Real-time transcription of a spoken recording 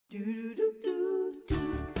She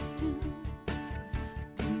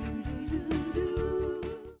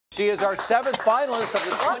is our 7th finalist of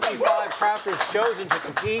the 25 crafters chosen to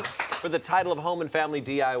compete for the title of Home and Family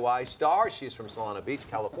DIY Star. She's from Solana Beach,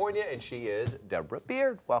 California, and she is Deborah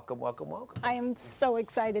Beard. Welcome, welcome, welcome. I am so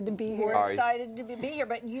excited to be here. We're excited to be here,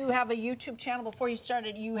 but you have a YouTube channel. Before you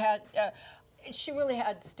started, you had, she really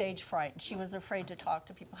had stage fright. She was afraid to talk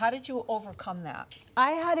to people. How did you overcome that?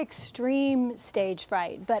 I had extreme stage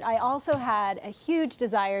fright, but I also had a huge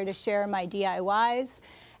desire to share my DIYs.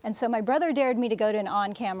 And so my brother dared me to go to an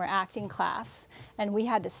on-camera acting class, and we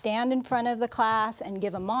had to stand in front of the class and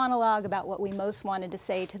give a monologue about what we most wanted to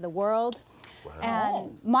say to the world. Wow.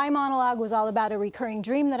 And my monologue was all about a recurring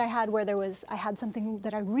dream that I had where I had something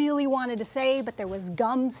that I really wanted to say, but there was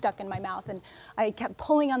gum stuck in my mouth, and I kept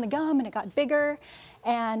pulling on the gum and it got bigger.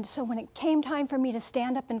 And so when it came time for me to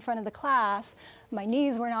stand up in front of the class, my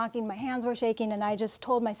knees were knocking, my hands were shaking, and I just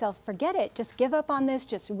told myself, forget it, just give up on this,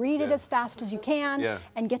 just read it as fast as you can,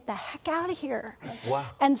 and get the heck out of here. Wow.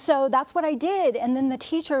 And so that's what I did, and then the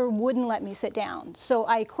teacher wouldn't let me sit down. So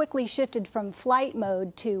I quickly shifted from flight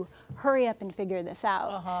mode to hurry up and figure this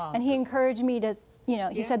out. And he encouraged me to, you know,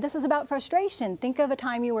 he said, this is about frustration. Think of a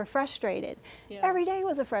time you were frustrated. Every day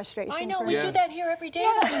was a frustration. I know, for we me. do that here every day.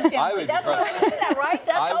 I would That's why we do that, right?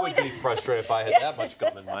 That's I what would we be do. frustrated if I had that much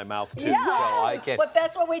gum in my mouth, too. So I can't. But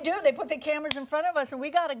that's what we do. They put the cameras in front of us, and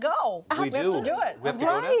we got to go. We do. have to do it. We have to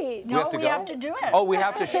go now? Right. We have to we go? have to do it. Oh, we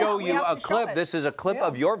have to show We you have a to show clip. it. This is a clip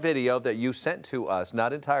of your video that you sent to us.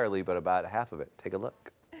 Not entirely, but about half of it. Take a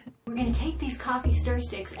look. We're going to take these coffee stir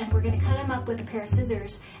sticks and we're going to cut them up with a pair of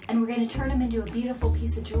scissors and we're going to turn them into a beautiful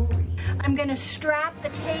piece of jewelry. I'm going to strap the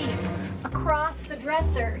tape across the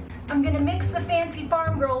dresser. I'm going to mix the fancy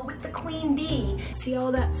farm girl with the queen bee. See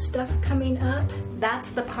all that stuff coming up? That's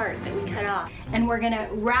the part that we cut off. And we're going to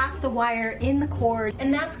wrap the wire in the cord,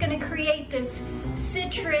 and that's going to create this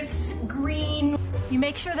citrus green. You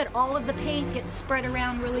make sure that all of the paint gets spread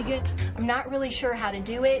around really good. I'm not really sure how to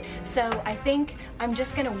do it, so I think I'm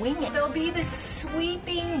just gonna wing it. There'll be this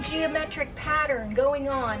sweeping geometric pattern going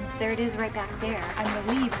on. There it is right back there. I'm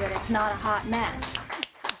relieved that it's not a hot mess.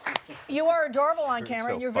 You are adorable on camera,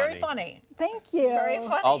 so and you're very funny. Thank you. Very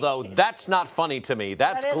funny. Although that's not funny to me.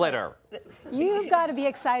 That's glitter. You've got to be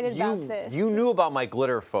excited about this. You knew about my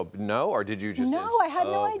glitter phobia, no? Or did you just... No, I had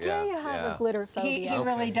no idea you had a glitter phobia. He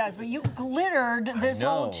really does, but you glittered this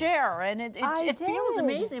whole chair, and it feels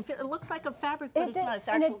amazing. It looks like a fabric, but it's not. It's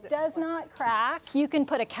and actual it does not crack. You can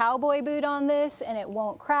put a cowboy boot on this, and it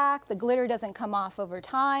won't crack. The glitter doesn't come off over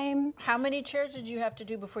time. How many chairs did you have to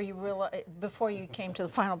do before you came to the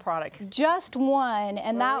final product? Just one,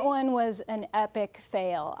 and that one was an epic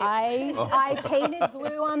fail. I painted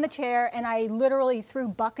glue on the chair, and I literally threw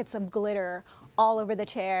buckets of glitter all over the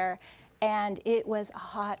chair, and it was a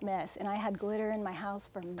hot mess, and I had glitter in my house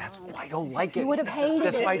for months. That's why I don't like it. You would have hated it.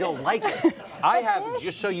 That's why I don't like it. I have,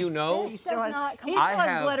 just so you know, He still has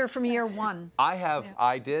have glitter from year one.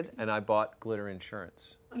 I did, and I bought glitter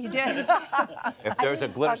insurance. You did. If there's a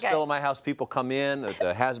glitter spill in my house, people come in,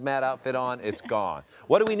 the hazmat outfit on, it's gone.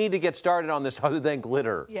 What do we need to get started on this other than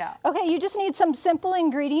glitter? Yeah. Okay, you just need some simple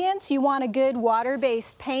ingredients. You want a good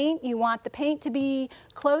water-based paint. You want the paint to be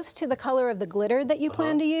close to the color of the glitter that you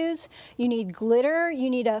plan to use. You need glitter. You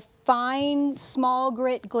need a fine, small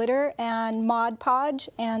grit glitter and Mod Podge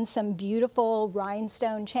and some beautiful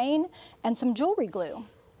rhinestone chain and some jewelry glue.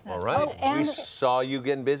 All right, we saw you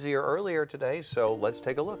getting busier earlier today, so let's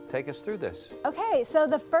take a look. Take us through this. Okay, so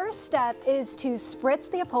the first step is to spritz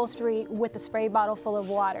the upholstery with a spray bottle full of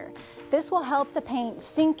water. This will help the paint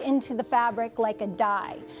sink into the fabric like a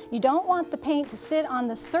dye. You don't want the paint to sit on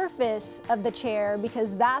the surface of the chair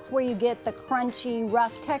because that's where you get the crunchy,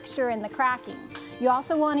 rough texture and the cracking. You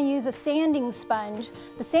also want to use a sanding sponge.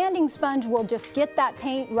 The sanding sponge will just get that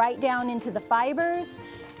paint right down into the fibers,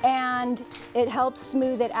 and it helps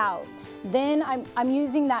smooth it out. Then I'm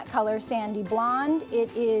using that color Sandy Blonde. It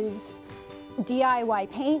is DIY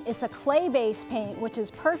paint. It's a clay-based paint, which is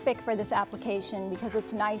perfect for this application because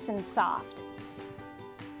it's nice and soft.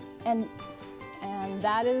 And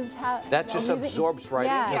that is how... That just absorbs right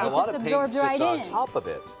in, because a lot of paint sits on top of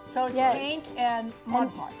it. So it's paint and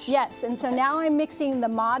Mod Podge. Yes, and so now I'm mixing the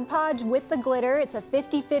Mod Podge with the glitter. It's a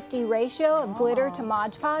 50-50 ratio of glitter to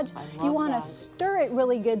Mod Podge. You want to stir it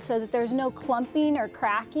really good so that there's no clumping or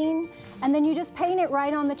cracking, and then you just paint it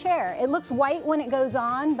right on the chair. It looks white when it goes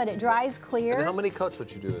on, but it dries clear. And how many coats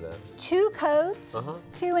would you do with that? 2 coats,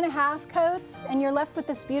 2.5 coats, and you're left with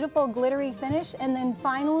this beautiful glittery finish. And then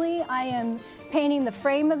finally, I am painting the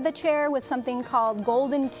frame of the chair with something called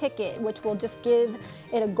Golden Ticket, which will just give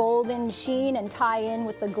it a golden sheen and tie in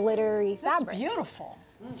with the glittery fabric. That's beautiful.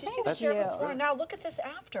 Did you see the That's chair cute. before? Now look at this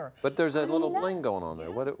after. But there's a little bling going on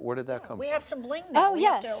there. Where did that come We from? have some bling now. Oh, We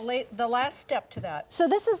have yes. to the last step to that. So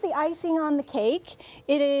this is the icing on the cake.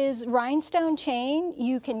 It is rhinestone chain.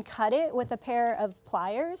 You can cut it with a pair of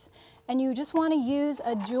pliers, and you just want to use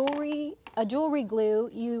a jewelry glue.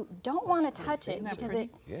 You don't want to touch it because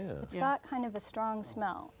it's got kind of a strong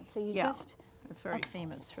smell. So you just It's very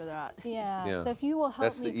famous for that. So if you will help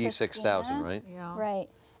That's me, the E6000, Christina. right? Yeah. Right.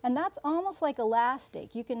 And that's almost like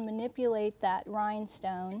elastic. You can manipulate that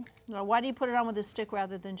rhinestone. Now, why do you put it on with a stick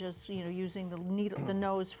rather than just using the needle, the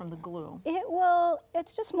nose from the glue?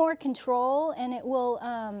 It's just more control, and it will,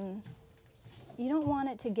 you don't want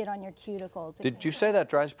it to get on your cuticles. Did you say that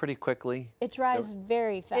dries pretty quickly? It dries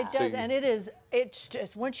very fast. It does, and it's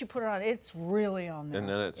just, once you put it on, it's really on there. And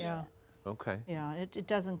then it's, okay. Yeah, it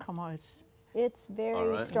doesn't come out. It's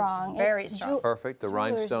very strong. Very strong. Perfect, the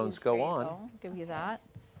rhinestones go on. I'll give you that.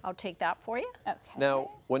 I'll take that for you. Okay. Now,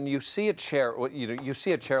 when you see a chair, you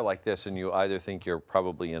see a chair like this, and you either think you're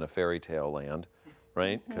probably in a fairy tale land,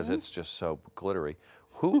 right? Because it's just so glittery.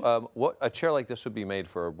 What a chair like this would be made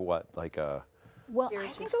for? What, like a? Well, I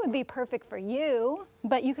think it would be perfect for you,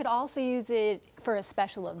 but you could also use it for a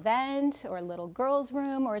special event or a little girl's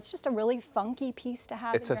room, or it's just a really funky piece to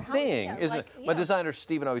have It's in a your house. thing, isn't it? My designer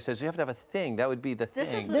Stephen always says you have to have a thing. That would be the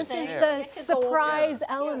thing. This is the surprise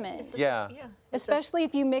element. Yeah. Especially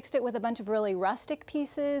if you mixed it with a bunch of really rustic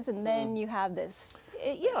pieces, and then you have this.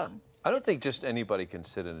 I don't think just anybody can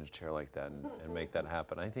sit in a chair like that and make that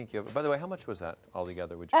happen. I think you have, by the way, how much was that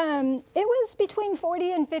altogether? Would you It was between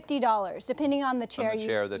 $40 and $50, depending on the chair. on the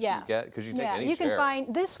chair that you get? Because you take any you chair. can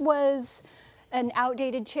find, this was an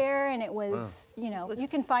outdated chair, and it was, you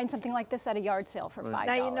can find something like this at a yard sale for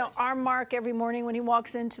 $5. Now, our Mark, every morning when he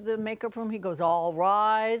walks into the makeup room, he goes, all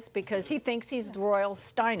rise, because he thinks he's the Royal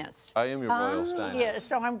Styness. I am your Royal Styness. Yeah,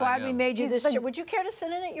 so I'm glad we made you this chair. Would you care to sit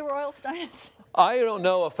in it, your Royal Styness? I don't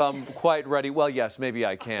know if I'm quite ready. Well, yes, maybe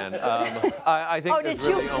I can. I think Oh, did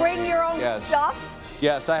you bring your own stuff?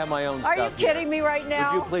 Yes, I have my own stuff. Are you kidding me right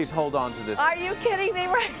now? Would you please hold on to this? Are you kidding me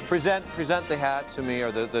right now? Present the hat to me,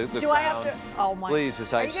 or the Do crown. I have to? Oh my. Please,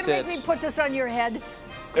 as I Are you sit. going to make me put this on your head?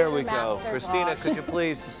 There we go. Master Christina, boss. could you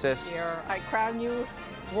please assist? Here, I crown you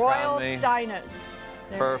Royal me. Styness.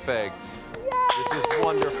 Perfect. This is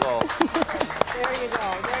wonderful. There you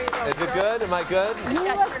go. There you go. Is it good? Am I good?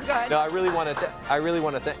 Yes, you're good. No, I really want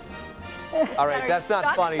to thank. All right, that's not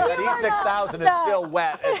Stop. funny. That E6000 is still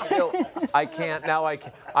wet. It's still. I can't. Now I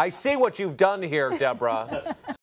can. I see what you've done here, Deborah.